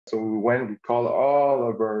So we call all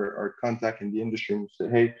of our contact in the industry and say,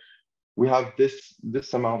 hey, we have this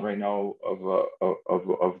amount right now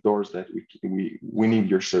of doors that we need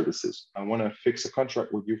your services. I want to fix a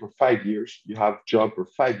contract with you for 5 years. You have job for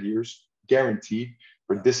 5 years, guaranteed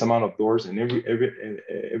for this amount of doors. And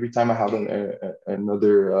every time I have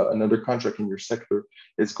another contract in your sector,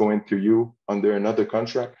 it's going to you under another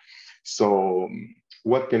contract. So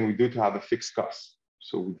what can we do to have a fixed cost?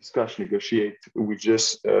 So we discuss, negotiate. We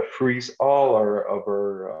just freeze all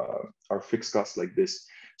our fixed costs like this.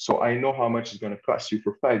 So I know how much it's going to cost you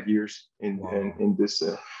for 5 years. In this,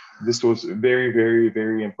 this was very, very,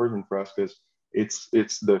 very important for us because it's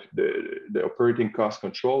the operating cost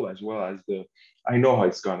control as well as the. I know how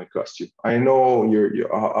it's going to cost you. I know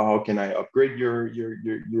how can I upgrade your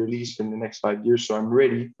lease in the next 5 years. So I'm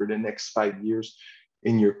ready for the next 5 years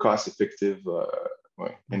in your cost effective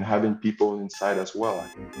and having people inside as well.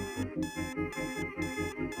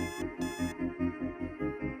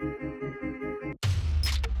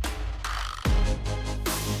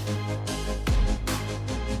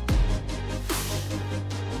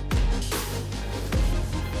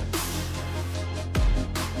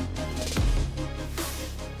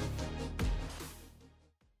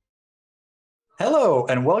 Hello,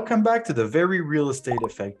 and welcome back to the Very Real Estate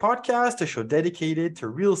Effect podcast, a show dedicated to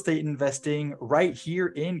real estate investing right here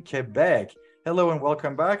in Quebec. Hello, and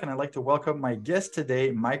welcome back. And I'd like to welcome my guest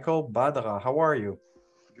today, Mickael Badra. How are you?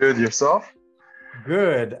 Good. Yourself?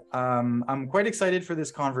 Good. I'm quite excited for this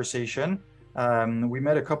conversation. We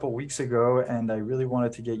met a couple weeks ago, and I really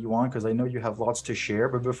wanted to get you on because I know you have lots to share.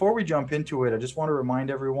 But before we jump into it, I just want to remind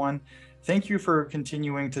everyone, thank you for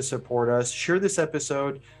continuing to support us. Share this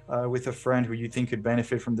episode with a friend who you think could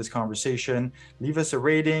benefit from this conversation. Leave us a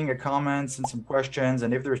rating, a comment, and some questions.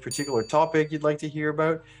 And if there's a particular topic you'd like to hear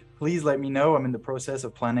about, please let me know. I'm in the process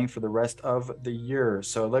of planning for the rest of the year,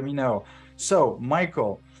 so let me know. So,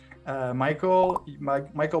 Mickael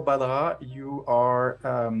Badra, you are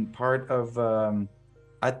part of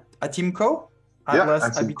Atimco,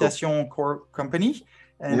 Atlas Habitation Corp Company,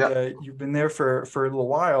 and you've been there for a little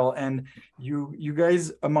while. And you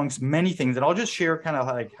guys, amongst many things, and I'll just share kind of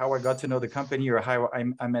like how I got to know the company or how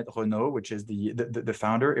I met Renaud, which is the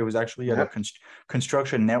founder. It was actually at a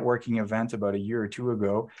construction networking event about a year or two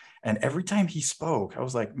ago. And every time he spoke, I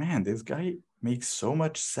was like, man, this guy makes so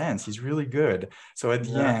much sense. He's really good. So at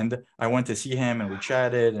the end, I went to see him and we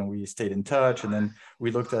chatted and we stayed in touch. And then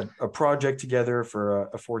we looked at a project together for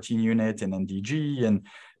a 14 unit in NDG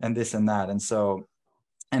and this and that. And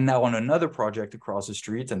now on another project across the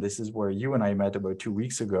street, and this is where you and I met about 2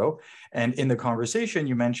 weeks ago. And in the conversation,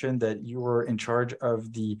 you mentioned that you were in charge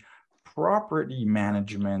of the property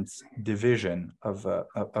management division of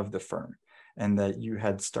the firm, and that you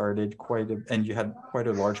had started you had quite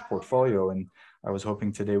a large portfolio. And I was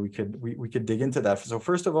hoping today we could dig into that. So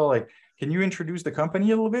first of all, like, can you introduce the company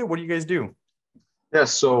a little bit? What do you guys do? Yeah,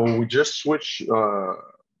 so we just switched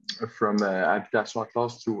from Habitation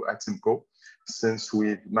Atlas to Atimco, since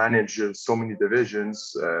we manage so many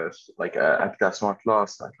divisions like Habitation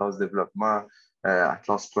Atlas, Atlas Développement,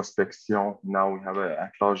 Atlas Prospection. Now we have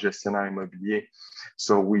Atlas Gestionnaire Immobilier.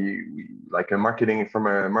 So we like a marketing, from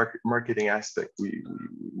a marketing aspect, we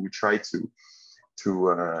try to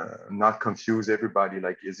not confuse everybody.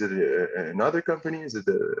 Like, is it another company? Is it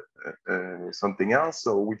something else?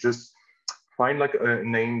 So we just find like a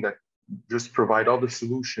name that just provide all the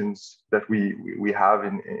solutions that we have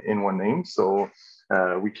in one name. So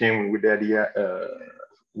we came with the idea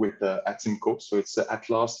with Atimco. So it's the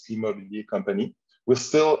Atlas Immobilier Company. We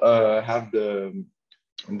still have the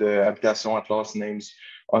Habitation Atlas names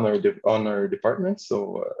on our department.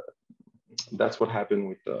 So that's what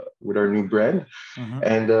happened with our new brand.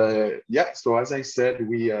 And so as I said,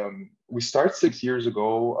 we started 6 years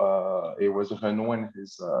ago. It was Renaud and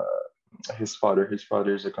his father. His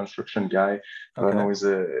father is a construction guy. Renaud is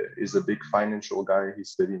a big financial guy. He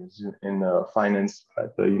studied in finance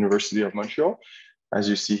at the University of Montreal. As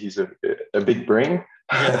you see, he's a big brain.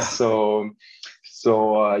 They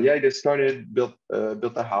started, built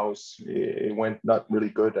a house. It went not really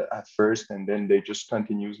good at first, and then they just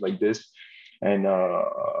continues like this. And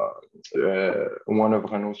one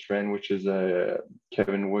of Renaud's friends, which is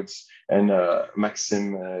Kevin Woods, and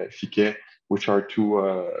Maxime Fiquet, which are two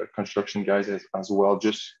construction guys as well,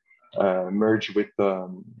 just merged with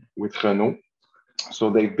Renaud. So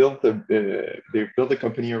they built a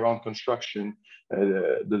company around construction,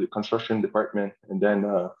 the construction department, and then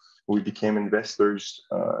we became investors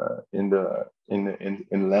in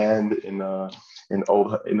land, in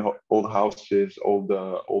old houses, old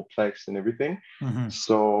plex, and everything.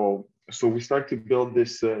 So so we start to build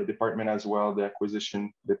this department as well, the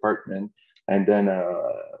acquisition department, and then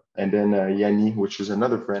Yanni, which is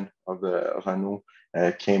another friend of Rano,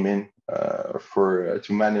 came in for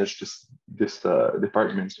to manage this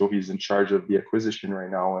department. So he's in charge of the acquisition right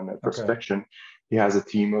now and prospection. He has a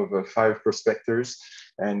team of 5 prospectors,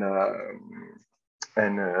 and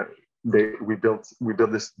we built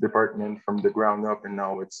this department from the ground up, and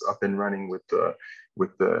now it's up and running with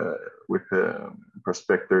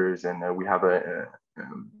prospectors, and we have a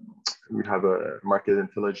market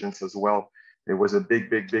intelligence as well. It was a big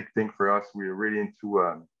thing for us. We were really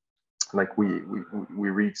into like we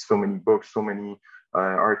read so many books, so many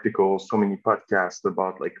articles, so many podcasts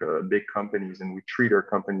about like big companies, and we treat our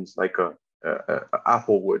companies like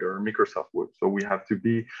Apple would or Microsoft would. So we have to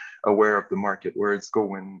be aware of the market, where it's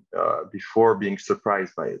going, before being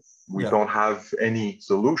surprised by it. We don't have any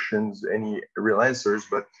solutions, any real answers,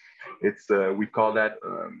 but it's we call that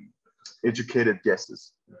educated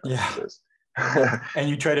guesses. Yeah. And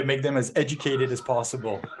you try to make them as educated as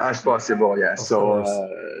possible. As possible, yeah. So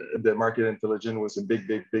the market intelligence was a big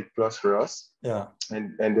plus for us. Yeah.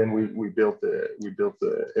 And then we built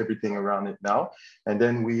everything around it now. And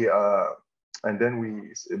then we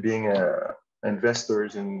being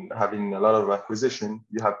investors and having a lot of acquisition,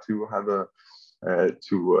 you have to have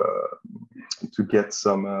to get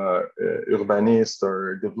some urbanists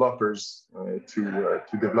or developers to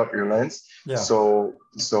develop your lands. Yeah. So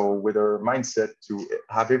with our mindset to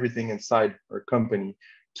have everything inside our company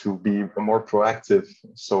to be more proactive,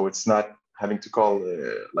 so it's not having to call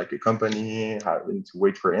like a company, having to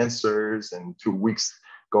wait for answers, and 2 weeks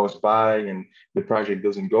goes by and the project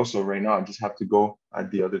doesn't go. So right now I just have to go at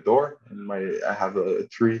the other door, and I have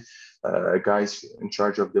 3 guys in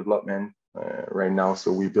charge of development right now.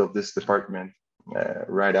 So we built this department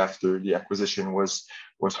right after the acquisition was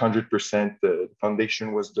 100%. The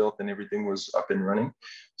foundation was built and everything was up and running.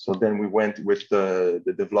 So then we went with the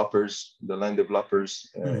developers, the land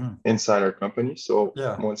developers inside our company. So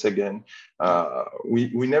once again,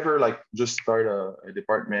 we never like just start a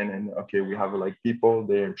department and okay, we have like people,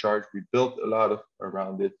 they're in charge. We built a lot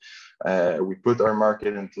around it. We put our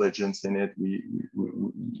market intelligence in it. We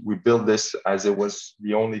built this as it was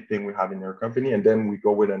the only thing we have in our company, and then we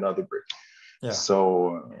go with another brick. Yeah.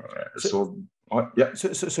 So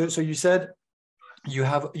you said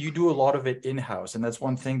you do a lot of it in-house, and that's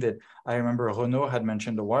one thing that I remember Renaud had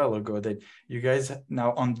mentioned a while ago, that you guys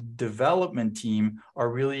now on the development team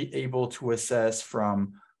are really able to assess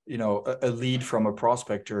from, you know, a lead from a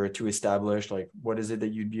prospector to establish like what is it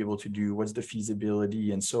that you'd be able to do, what's the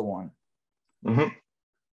feasibility, and so on. Mm-hmm.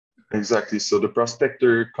 Exactly. So the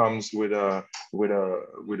prospector comes with a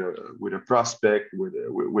prospect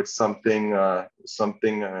with something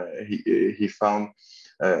he found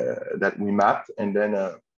that we mapped, and then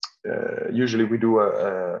usually we do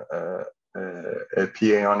a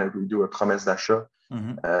PA on it. We do a promesse d'achat,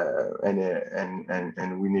 and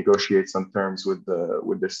we negotiate some terms with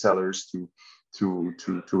the sellers to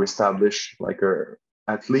establish like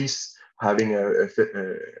at least having a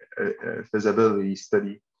feasibility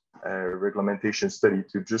study. Reglementation study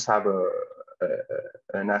to just have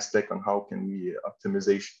an aspect on how can we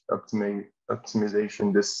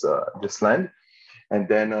optimization this land, and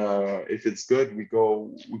then if it's good, we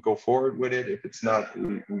go forward with it. If it's not,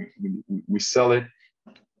 we sell it.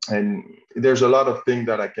 And there's a lot of things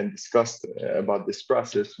that I can discuss about this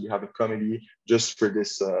process. We have a committee just for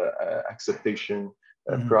this acceptation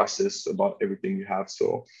process about everything you have.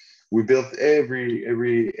 So we built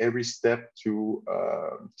every step to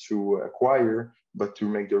acquire, but to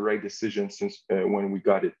make the right decision. Since when we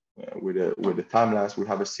got it with the time lapse, we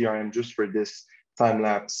have a CRM just for this time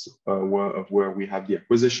lapse of where we have the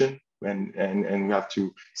acquisition, and we have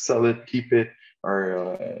to sell it, keep it,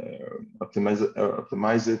 or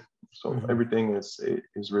optimize it. So everything is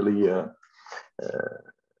really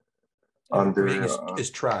everything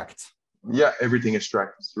is tracked. Yeah, everything is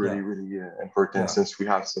tracked. It's really important since we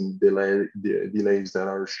have some delays that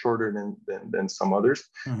are shorter than some others,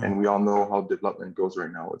 and we all know how development goes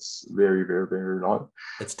right now. It's very long.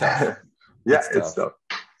 It's tough. It's tough.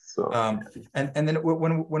 So and then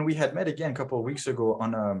when we had met again a couple of weeks ago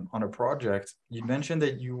on a project, you mentioned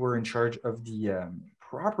that you were in charge of the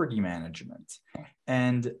property management,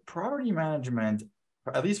 and property management,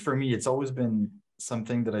 at least for me, it's always been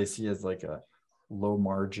something that I see as like a low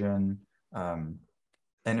margin,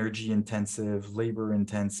 energy intensive, labor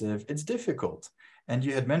intensive. It's difficult. And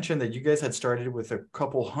you had mentioned that you guys had started with a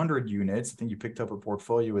couple hundred units. I think you picked up a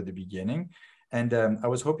portfolio at the beginning. And I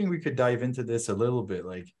was hoping we could dive into this a little bit.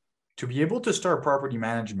 Like, to be able to start property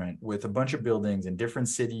management with a bunch of buildings in different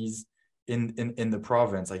cities in the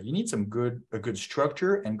province, like you need a good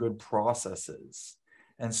structure and good processes.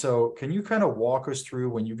 And so can you kind of walk us through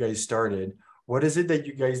when you guys started, what is it that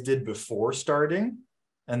you guys did before starting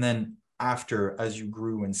and then after as you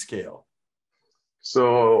grew in scale?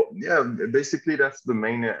 So yeah, basically that's the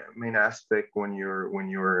main aspect when you're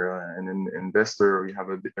an investor, or you have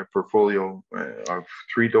a portfolio of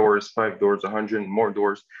 3 doors, 5 doors, 100 more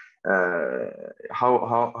doors.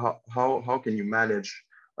 How can you manage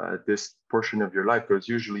this portion of your life? Because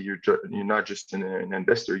usually you're not just an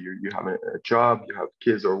investor. You have a job, you have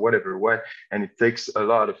kids or whatever. What, and it takes a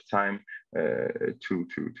lot of time to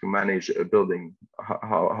manage a building.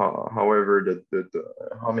 However, the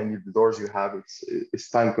how many doors you have, it's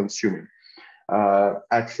time consuming.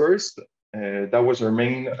 At first, that was our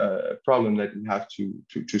main problem that we have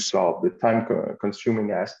to solve, the time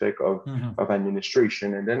consuming aspect of administration.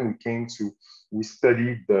 And then we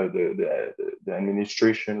studied the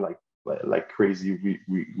administration like crazy.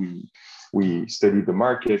 We studied the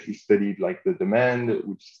market, we studied like the demand,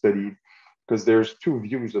 we studied, because there's two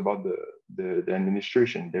views about the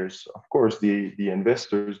administration. There's of course the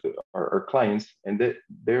investors, our clients, and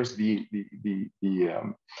there's the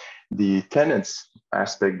tenants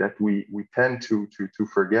aspect that we tend to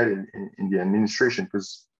forget in the administration, because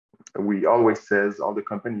we always says, all the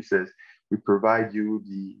company says, we provide you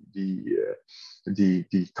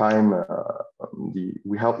the time,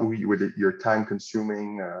 we help you with your time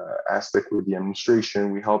consuming aspect with the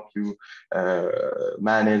administration. We help you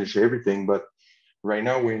manage everything. But right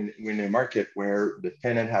now we're in a market where the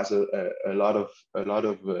tenant has a lot of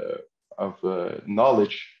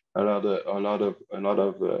knowledge,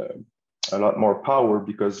 a lot more power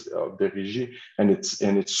because of the regie, and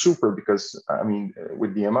it's super, because I mean,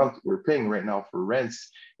 with the amount we're paying right now for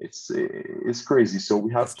rents, it's crazy. So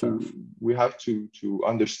we have to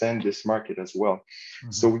understand this market as well.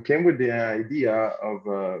 So we came with the idea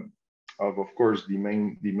of course the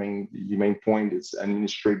main point is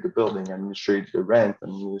administrate the building, administrate the rent,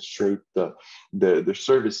 administrate the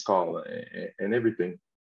service call and everything.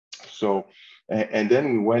 So and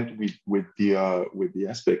then we went with the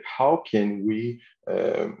aspect, how can we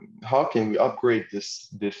upgrade this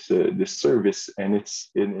service, and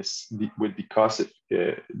it's with the cost of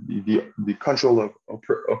the control of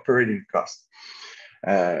operating cost.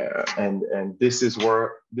 And this is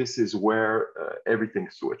where everything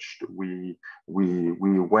switched. We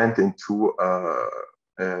went into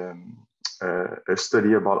a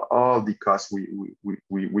study about all the costs.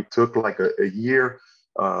 We took like a year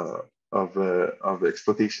of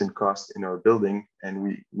exploitation costs in our building, and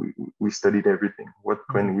we studied everything. What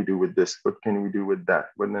can we do with this? What can we do with that?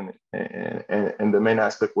 And the main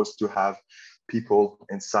aspect was to have people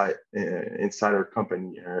inside our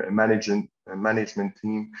company, a management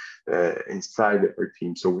team inside our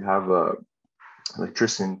team. So we have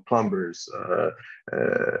electrician, plumbers,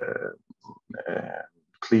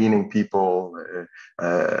 cleaning people,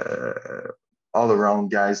 all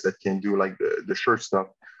around guys that can do like the short stuff.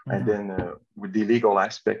 And then with the legal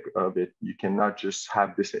aspect of it, you cannot just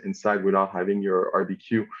have this inside without having your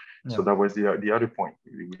RBQ. So that was the other point.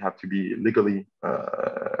 We have to be legally.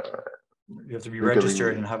 You have to be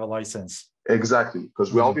registered and have a license. Exactly,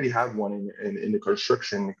 because we already have one in the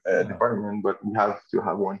construction department, but we have to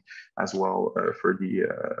have one as well for the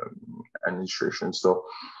administration. So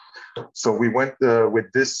we went with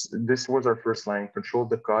this. This was our first line: control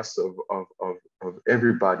the costs of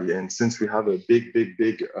everybody. And since we have a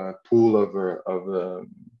big pool of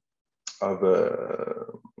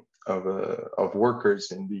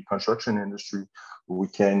workers in the construction industry,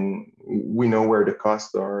 we know where the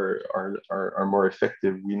costs are more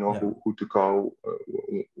effective. We know who to call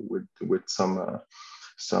with some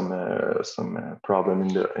problem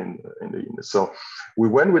in the so we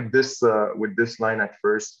went with this line at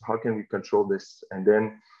first. How can we control this? And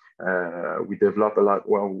then we developed a lot.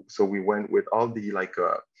 Well, so we went with all the like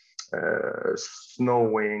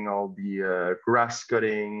snowing, all the grass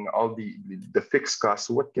cutting, all the fixed costs.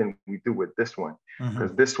 What can we do with this one?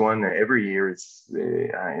 Because this one every year is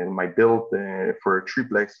in my build for a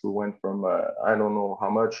triplex, we went from I don't know how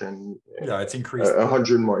much, and it's increased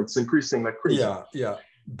 100 more. It's increasing like crazy. Yeah.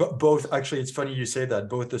 But both, actually, it's funny you say that,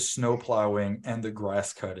 both the snow plowing and the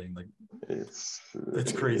grass cutting, like it's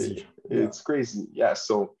crazy. It's crazy. Yeah.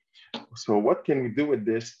 So what can we do with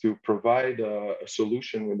this to provide a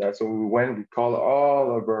solution with that? So we call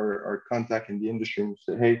all of our contact in the industry and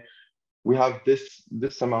say, hey, we have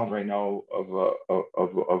this amount right now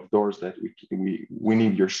of doors that we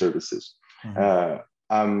need your services. I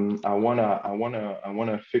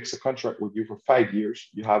wanna fix a contract with you for 5 years.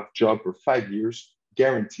 You have job for 5 years,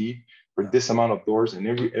 guaranteed. for this amount of doors, and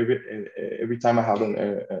every time I have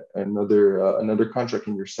another contract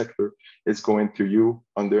in your sector, it's going to you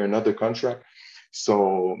under another contract.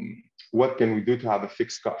 So what can we do to have a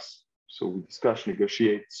fixed cost? So we discuss,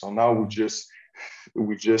 negotiate. So now we just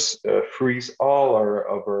freeze all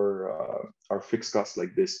our fixed costs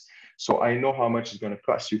like this. So I know how much it's going to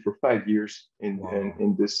cost you for 5 years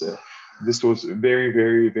in this. This was very,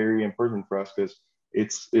 very, very important for us because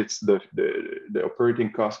it's the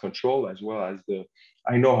operating cost control as well as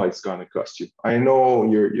I know how it's going to cost you. I know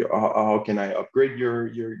how can I upgrade your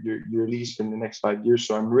lease in the next 5 years.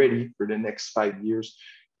 So I'm ready for the next 5 years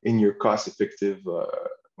in your cost effective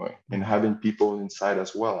and having people inside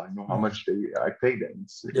as well. I know how much I pay them.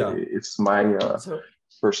 It's my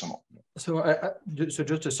personal. So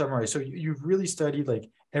just to summarize, so you've really studied like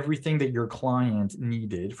everything that your client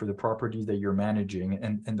needed for the properties that you're managing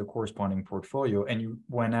and the corresponding portfolio, and you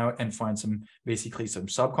went out and find basically some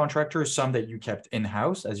subcontractors, some that you kept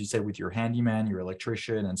in-house, as you said, with your handyman, your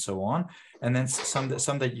electrician, and so on, and then some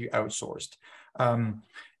that you outsourced.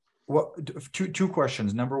 Two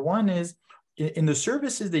questions. Number one is, in the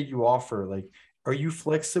services that you offer, like, are you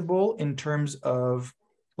flexible in terms of,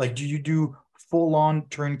 like, do you do full-on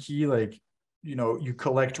turnkey, like, you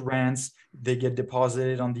collect rents, they get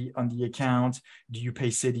deposited on the account? Do you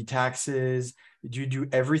pay city taxes? Do you do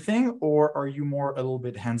everything, or are you more a little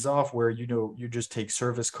bit hands-off, where you just take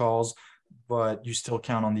service calls, but you still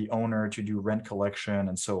count on the owner to do rent collection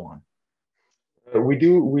and so on? We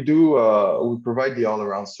provide the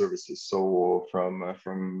all-around services. So from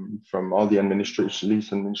all the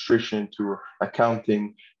lease administration to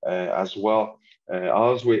accounting as well. I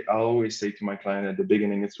always say to my client at the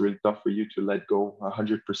beginning, it's really tough for you to let go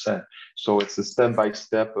 100%. So it's a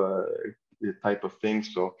step-by-step type of thing.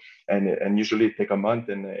 So and usually it take a month,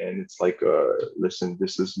 and it's like, listen,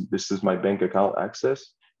 this is my bank account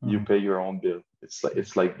access. You pay your own bill.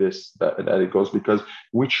 It's like this that it goes, because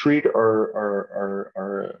we treat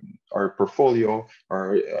our portfolio,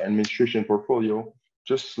 our administration portfolio,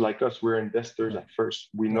 just like us. We're investors at first.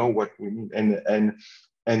 We know what we need,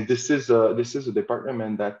 and this is a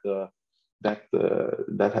department that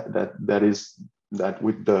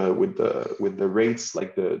with the rates,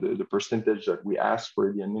 like the percentage that we ask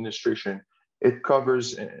for the administration, it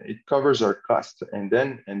covers our cost, and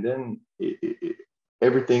then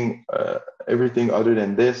everything other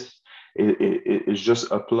than this is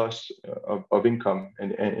just a plus of income,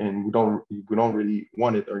 and we don't really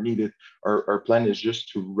want it or need it. Our plan is just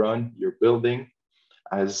to run your building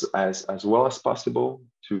as well as possible,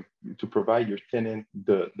 to provide your tenant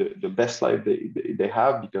the best life they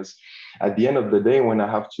have, because at the end of the day, when I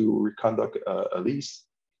have to reconduct a lease,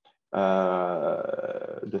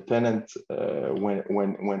 the tenant,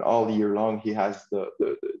 when all year long he has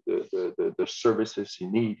the services he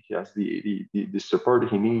needs, he has the support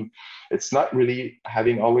he needs. It's not really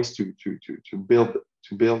having always to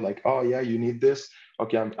build like, oh yeah, you need this,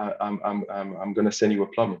 okay, I'm gonna send you a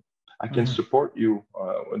plumber. I can support you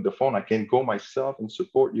on the phone. I can go myself and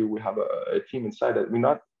support you. We have a team inside that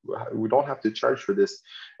we don't have to charge for this,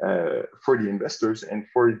 for the investors and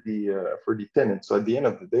for the tenants. So at the end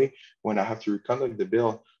of the day, when I have to reconduct the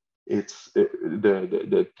bill,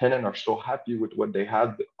 the tenant are so happy with what they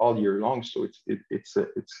had all year long. So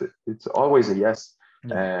it's always a yes.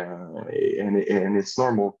 And it's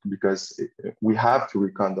normal, because we have to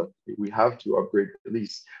reconduct, we have to upgrade the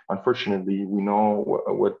lease. Unfortunately, we know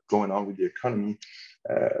what's going on with the economy.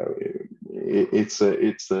 It's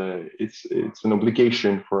an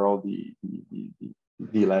obligation for all the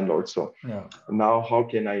landlords. So now, how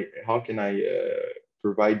can I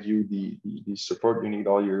provide you the support you need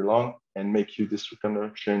all year long and make you this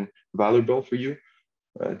reconduction valuable for you?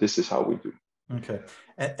 This is how we do. Okay.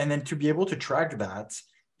 And then to be able to track that,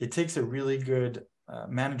 it takes a really good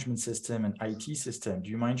management system and IT system. Do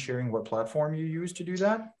you mind sharing what platform you use to do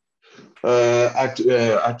that?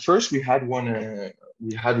 At first, we had one.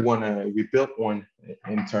 We built one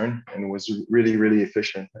intern, and it was really, really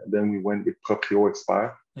efficient. And then we went with Proprio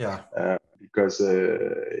Expert. Because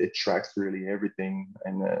it tracks really everything,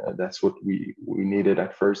 and that's what we needed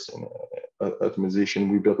at first. And optimization,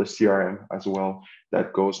 we built a CRM as well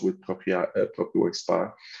that goes with Proprio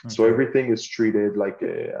Expert. So everything is treated like,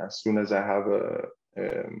 as soon as I have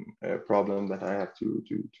a problem that I have to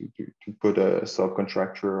put a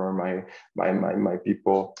subcontractor or my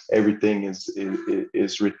people, everything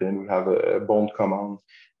is written. We have a bond command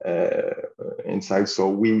inside, so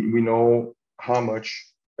we know how much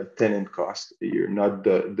a tenant cost a year, not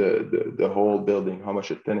the whole building, how much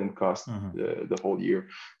a tenant costs the whole year.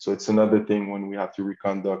 So it's another thing when we have to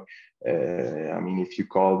reconduct. I mean, if you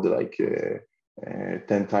called like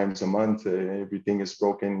 10 times a month, everything is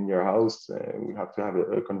broken in your house. We have to have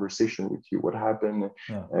a conversation with you. What happened?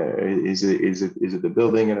 Yeah. Is it the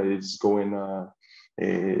building and it's going?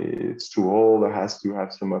 It's too old. It has to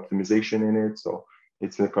have some optimization in it. So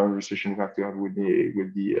it's a conversation we have to have with the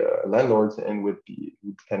landlords and with the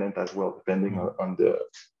tenant as well, depending on the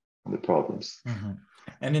problems. Mm-hmm.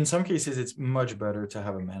 And in some cases, it's much better to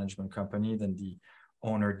have a management company than the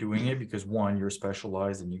owner doing it, because one, you're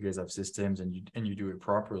specialized and you guys have systems and you do it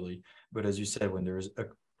properly. But as you said, when there's a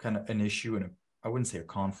kind of an issue and I wouldn't say a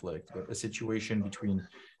conflict, but a situation between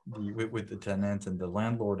with the tenant and the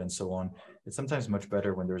landlord and so on, it's sometimes much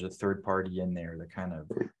better when there's a third party in there that kind of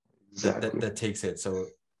that takes it. So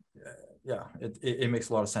yeah, it makes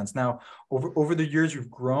a lot of sense. Now, over the years, you've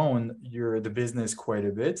grown the business quite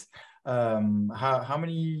a bit. How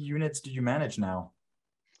many units do you manage now?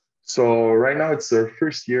 So right now it's our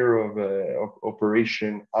first year of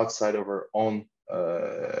operation outside of our own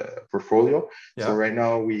portfolio. Yeah. So right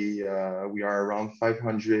now we are around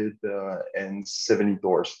 570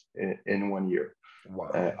 doors in 1 year.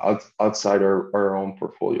 Wow. Outside our own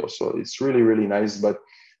portfolio. So it's really, really nice. But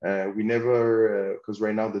we never, because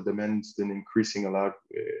right now the demand's been increasing a lot,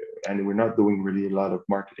 and we're not doing really a lot of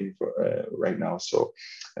marketing for right now. So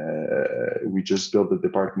we just built the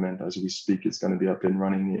department as we speak. It's going to be up and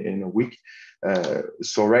running in a week.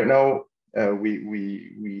 So right now,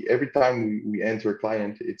 we every time we enter a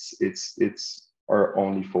client, it's our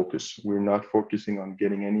only focus. We're not focusing on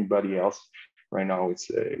getting anybody else. Right now, it's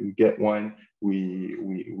we get one, we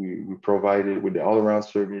provide it with the all-around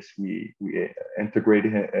service. We integrate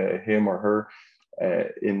him or her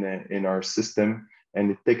in our system, and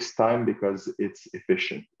it takes time because it's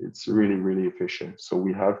efficient. It's really, really efficient. So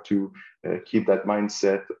we have to keep that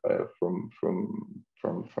mindset from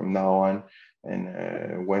now on.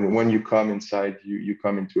 And when you come inside, you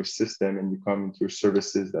come into a system and you come into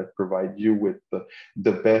services that provide you with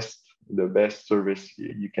the best service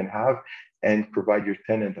you can have, and provide your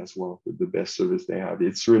tenant as well with the best service they have.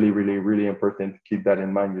 It's really, really, really important to keep that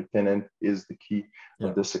in mind. Your tenant is the key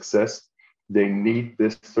of the success. They need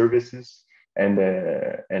these services. And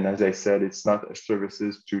as I said, it's not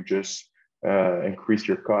services to just increase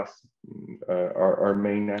your costs. Our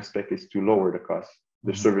main aspect is to lower the cost.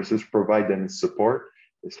 The services provide them is support,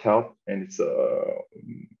 it's help, and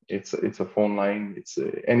it's a phone line. It's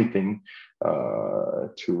anything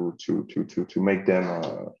to make them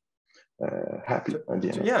happy at the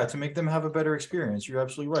end. Yeah, to make them have a better experience. You're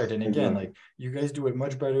absolutely right. And again, like you guys do it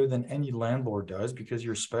much better than any landlord does because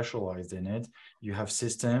you're specialized in it. You have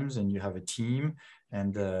systems and you have a team.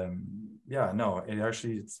 And yeah, no, it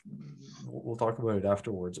actually, we'll talk about it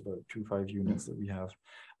afterwards about 2.5 units that we have.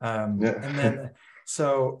 And then,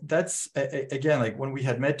 so that's again, like when we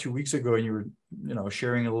had met 2 weeks ago and you were,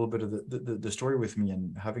 sharing a little bit of the story with me,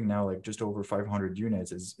 and having now like just over 500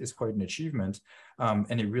 units is quite an achievement.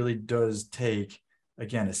 And it really does take,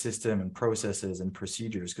 again, a system and processes and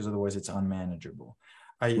procedures, because otherwise it's unmanageable.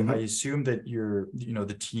 I assume that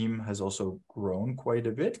the team has also grown quite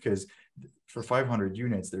a bit, because for 500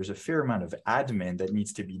 units, there's a fair amount of admin that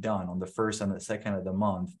needs to be done on the first and the second of the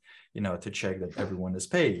month, to check that everyone is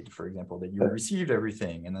paid, for example, that you received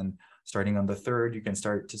everything. And then starting on the third, you can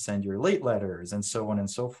start to send your late letters and so on and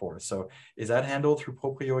so forth. So is that handled through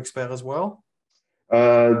Proprio Expert as well?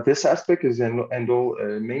 This aspect is handled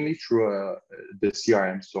mainly through the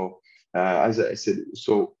CRM. So as I said,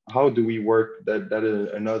 so how do we work? That is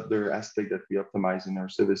another aspect that we optimize in our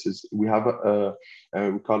services. We have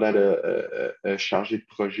we call that a chargé de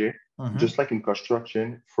projet, just like in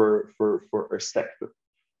construction for a sector.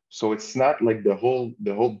 So it's not like the whole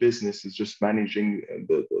business is just managing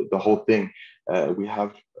the whole thing. We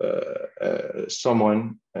have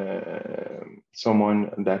someone that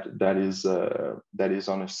is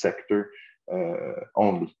on a sector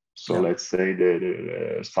only. So let's say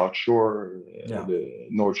the South Shore, the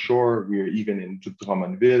North Shore. We're even in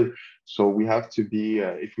Drummondville. So we have to be,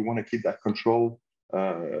 if we want to keep that control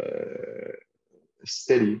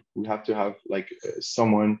steady, we have to have like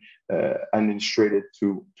someone administrated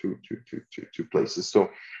to places.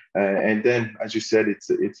 So and then, as you said,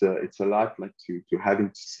 it's a lot, like to having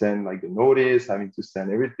to send like the notice, having to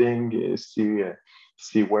send everything, see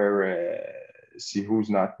where see who's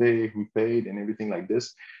not paid, who paid, and everything like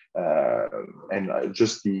this. And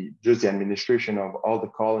just the administration of all the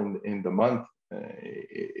call in the month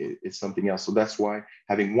is something else. So that's why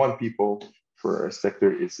having one people for a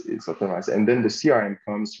sector is optimized. And then the CRM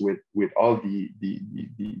comes with all the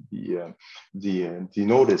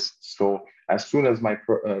notice. So as soon as my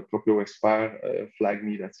Proprio Expert flag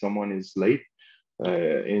me that someone is late,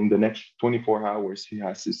 in the next 24 hours, he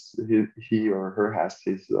or her has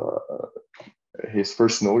his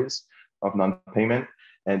first notice of non-payment,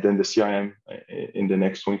 and then the CIM in the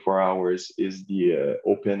next 24 hours is the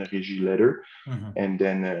open régie letter, and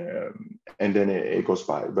then it goes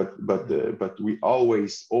by. But we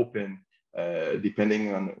always open,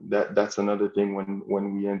 depending on that. That's another thing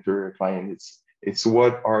when we enter a client. It's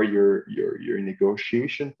what are your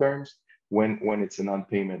negotiation terms when it's a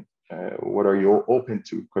non-payment. What are you open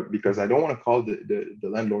to? Because I don't want to call the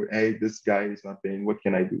landlord, hey, this guy is not paying. What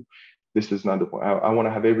can I do? This is not the point. I want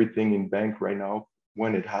to have everything in bank right now.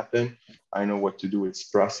 When it happened, I know what to do. It's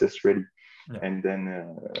process ready, and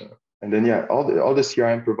then yeah, all the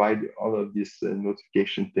CRM provide all of these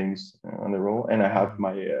notification things on the roll, and I have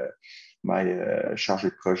my charge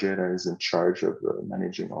de projet that is in charge of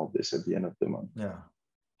managing all this at the end of the month. Yeah,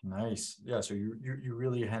 nice. Yeah, so you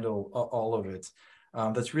really handle all of it.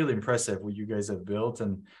 That's really impressive what you guys have built.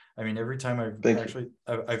 And I mean, every time I've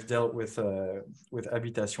dealt with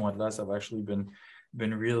Habitation Atlas, I've actually been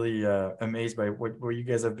really amazed by what you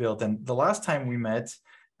guys have built. And the last time we met,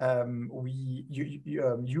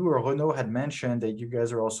 you or Renaud had mentioned that you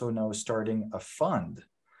guys are also now starting a fund.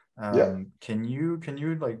 Can you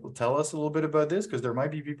like tell us a little bit about this? Because there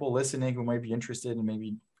might be people listening who might be interested in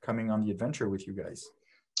maybe coming on the adventure with you guys.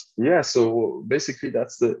 Yeah, so basically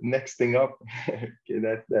that's the next thing up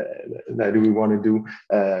that we want to do.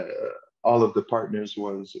 All of the partners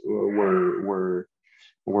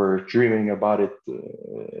were dreaming about it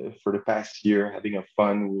for the past year, having a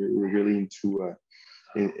fund. We're really into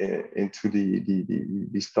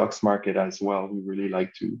the stocks market as well. We really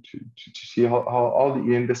like to see how all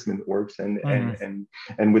the investment works, and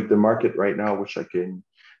with the market right now, which I can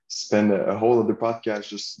spend a whole of the podcast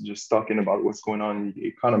just talking about what's going on in the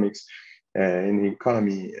economics, in the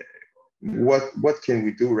economy. What can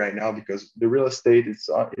we do right now? Because the real estate, it's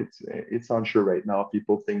unsure right now.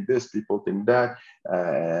 People think this, people think that.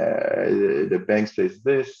 The bank says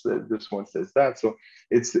this, this one says that. So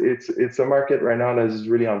it's a market right now that is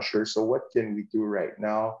really unsure. So what can we do right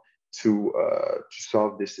now to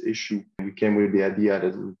solve this issue? We came with the idea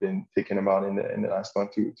that we've been thinking about in the last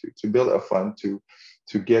month to build a fund to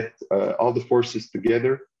get all the forces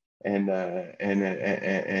together and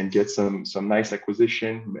get some nice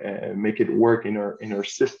acquisition, make it work in our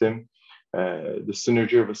system. The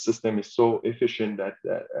synergy of a system is so efficient that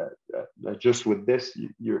just with this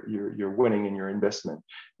you're winning in your investment.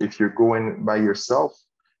 If you're going by yourself,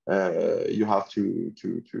 you have to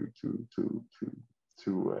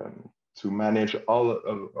manage all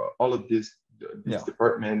of these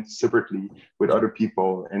departments separately with other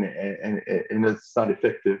people, and it's not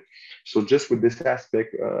effective. So just with this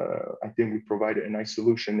aspect, I think we provided a nice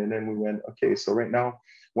solution. And then we went, okay, so right now,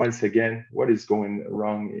 once again, what is going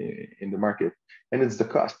wrong in the market? And it's the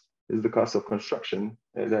cost. It's the cost of construction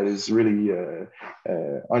that is really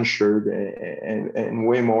unsure and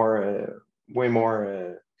way more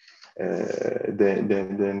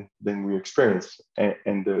than we experienced.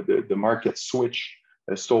 And the market switch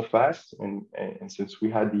so fast, and since we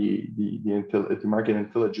had the market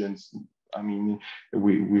intelligence, I mean,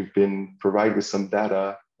 we've been provided with some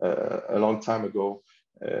data a long time ago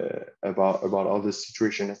about all the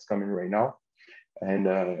situation that's coming right now, and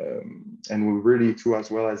we really too, as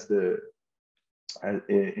well as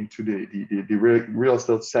into the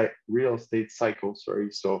real estate cycle.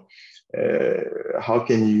 Sorry. So how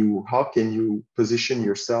can you position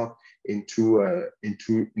yourself into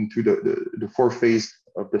the fourth phase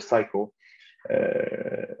of the cycle,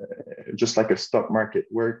 just like a stock market?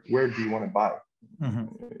 Where do you want to buy?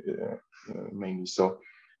 Mainly. So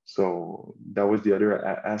that was the other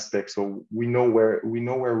aspect. So we know where we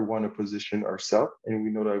want to position ourselves, and we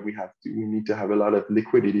know that we need to have a lot of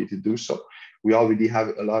liquidity to do so. We already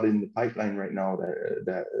have a lot in the pipeline right now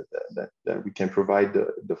that we can provide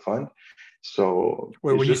the fund. So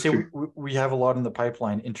when you say we have a lot in the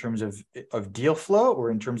pipeline, in terms of deal flow,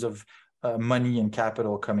 or in terms of money and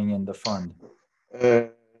capital coming in the fund?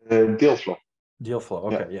 Deal flow. Deal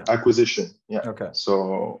flow. Okay. Yeah. Acquisition. Yeah. Okay.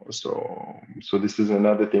 So this is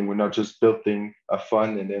another thing. We're not just building a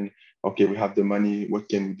fund and then, okay, we have the money. What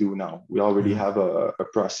can we do now? We already have a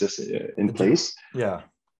process in place. Yeah.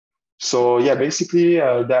 So yeah, basically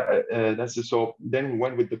that's it. So then we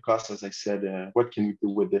went with the cost, as I said. What can we do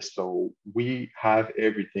with this? So we have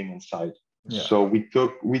everything inside. Yeah. So we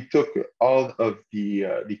took all of the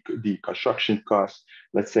construction costs.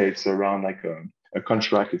 Let's say it's around like a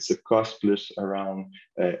contract. It's a cost plus around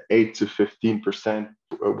 8 to 15%.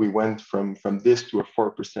 We went from this to a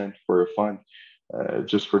 4% for a fund.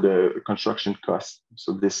 just for the construction cost.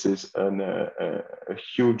 So this is a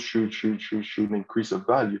huge increase of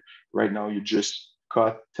value. Right now, you just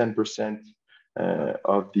cut 10%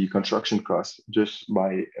 of the construction cost just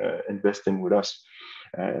by investing with us.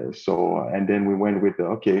 And then we went with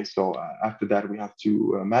okay. So after that, we have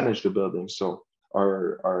to manage the building. So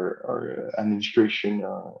our administration,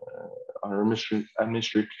 our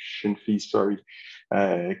administration fees, sorry,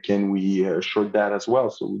 can we short that as well?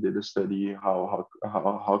 So we did a study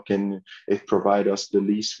how can it provide us the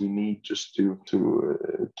lease we need just to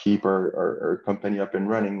keep our company up and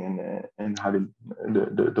running and having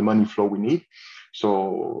the money flow we need.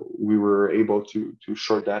 So we were able to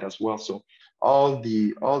short that as well. So all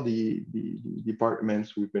the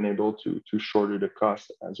departments we've been able to shorter the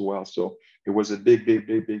cost as well. So it was a big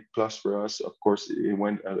plus for us. Of course, it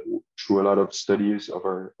went through a lot of studies of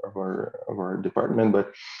our department,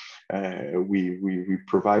 but we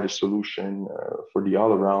provide a solution for the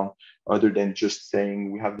all around, other than just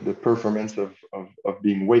saying we have the performance of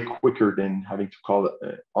being way quicker than having to call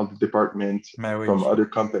all the departments from other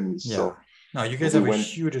companies. Yeah. So no, you guys have a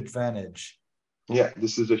huge advantage. Yeah,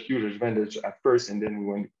 this is a huge advantage at first, and then we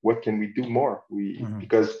went, what can we do more?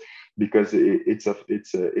 Because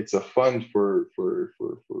it's a fund for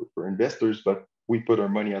investors, but we put our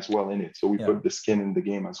money as well in it. So we put the skin in the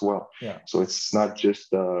game as well. Yeah. So it's not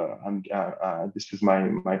just this is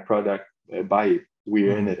my product, buy it.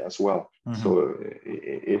 We're in it as well. So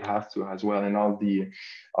it has to as well, and all the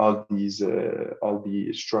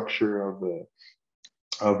structure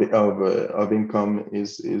of income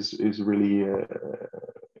is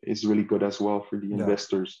really good as well for the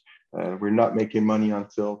investors. We're not making money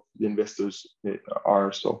until the investors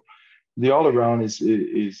are. So the all around is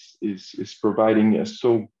providing a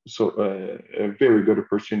very good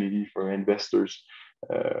opportunity for investors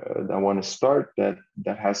that want to start, that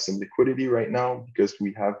has some liquidity right now, because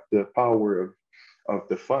we have the power of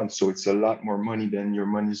the fund. So it's a lot more money than your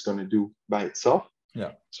money is going to do by itself.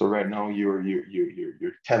 Yeah. So right now you're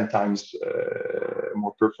 10 times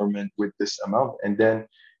more performant with this amount, and then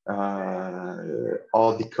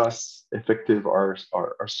all the costs effective are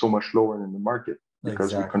so much lower than the market,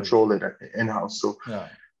 because we control it in house.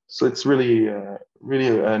 So it's really a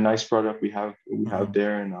nice product we have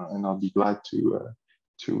there, and I'll be glad to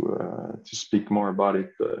speak more about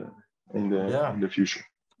it in the future.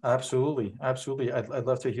 Absolutely. I'd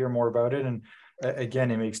love to hear more about it. And again,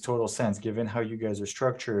 it makes total sense given how you guys are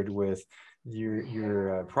structured with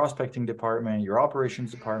your prospecting department, your operations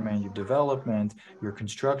department, your development, your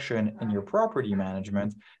construction, and your property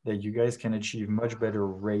management, that you guys can achieve much better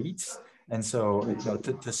rates. And so,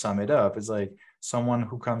 to sum it up, it's like someone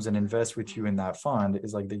who comes and invests with you in that fund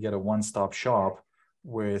is like they get a one-stop shop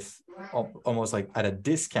with almost like at a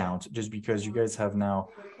discount, just because you guys have now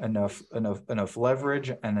enough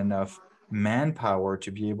leverage and enough manpower to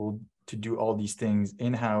be able to do all these things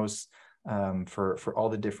in-house for all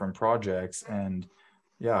the different projects. And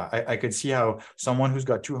I could see how someone who's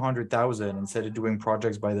got 200,000, instead of doing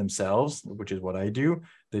projects by themselves, which is what I do,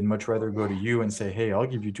 they'd much rather go to you and say, hey, I'll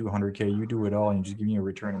give you 200K, you do it all, and you just give me a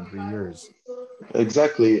return in 3 years.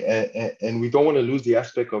 Exactly, and we don't want to lose the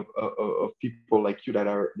aspect of people like you that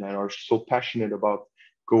are so passionate about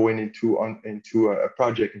going into a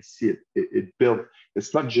project and see it built.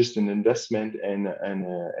 It's not just an investment, and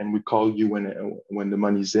we call you when the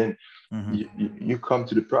money's in. You come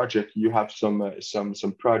to the project. You have some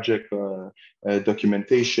project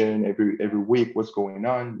documentation every week. What's going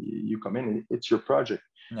on? You come in, and it's your project.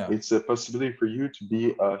 It's a possibility for you to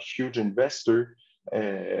be a huge investor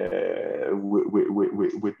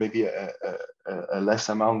with maybe a less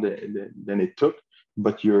amount than it took,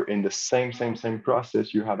 but you're in the same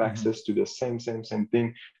process. You have access to the same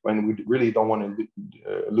thing. When we really don't want to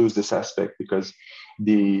lose this aspect, because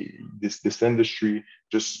this industry,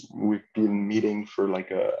 just we've been meeting for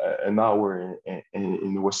like an hour, and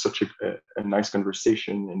it was such a nice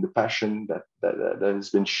conversation, and the passion that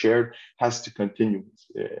has been shared has to continue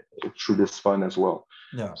through this fun as well.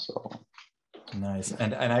 So nice.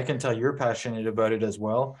 And I can tell you're passionate about it as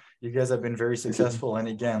well. You guys have been very successful. And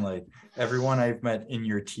again, like everyone I've met in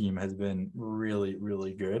your team has been really,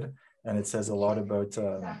 really good. And it says a lot about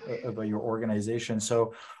your organization.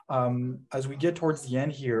 So as we get towards the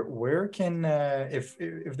end here, where can, if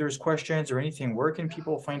there's questions or anything, where can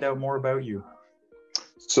people find out more about you?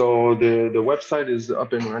 So the website is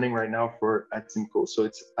up and running right now for Atimco. So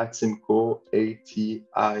it's Atimco,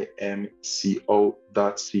 ATIMCO.ca.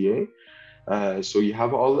 So you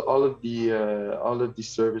have all of the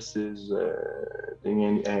services thing,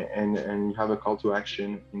 and you have a call to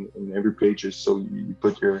action in every pages. So you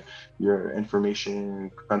put your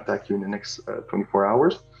information, contact you in the next 24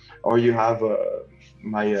 hours, or you have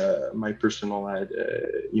my personal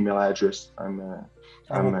email address. And we'll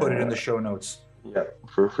I'm put it in the show notes. Yeah,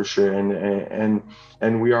 for sure,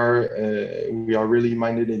 and we are really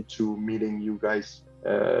minded into meeting you guys.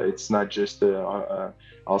 It's not just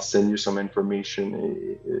I'll send you some information.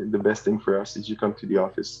 The best thing for us is you come to the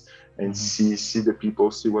office and Mhm. see the people,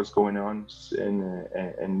 see what's going on,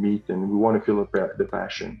 and meet. And we want to feel the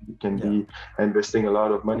passion. You can Yeah. be investing a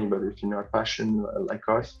lot of money, but if you're not passionate like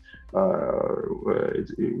us,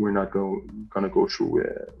 we're not gonna go through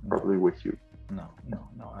probably with you. No,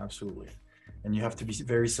 absolutely. And you have to be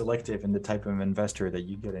very selective in the type of investor that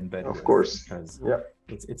you get in bed Of with, course, because yeah.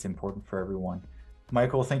 it's important for everyone.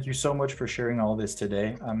 Mickael, thank you so much for sharing all this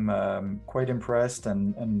today. I'm quite impressed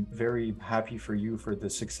and very happy for you for the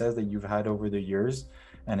success that you've had over the years.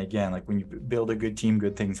 And again, like when you build a good team,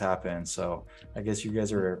 good things happen. So I guess you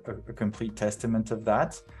guys are a complete testament of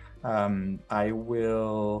that.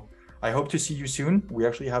 I hope to see you soon. We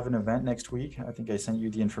actually have an event next week. I think I sent you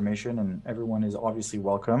the information, and everyone is obviously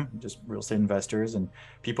welcome, just real estate investors and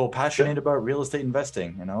people passionate about real estate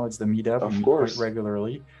investing. You know, it's the meetup. We Of meet quite course.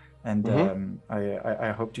 regularly, and Mm-hmm.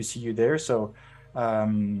 I hope to see you there. So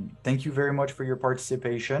thank you very much for your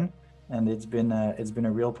participation. And it's been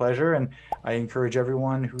a real pleasure. And I encourage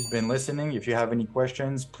everyone who's been listening, if you have any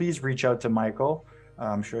questions, please reach out to Mickael.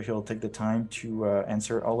 I'm sure he'll take the time to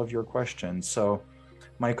answer all of your questions. So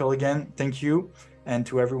Mickael, again, thank you. And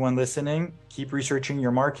to everyone listening, keep researching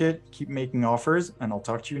your market, keep making offers, and I'll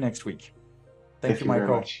talk to you next week. Thank Thank you, you very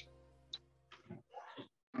Mickael. much.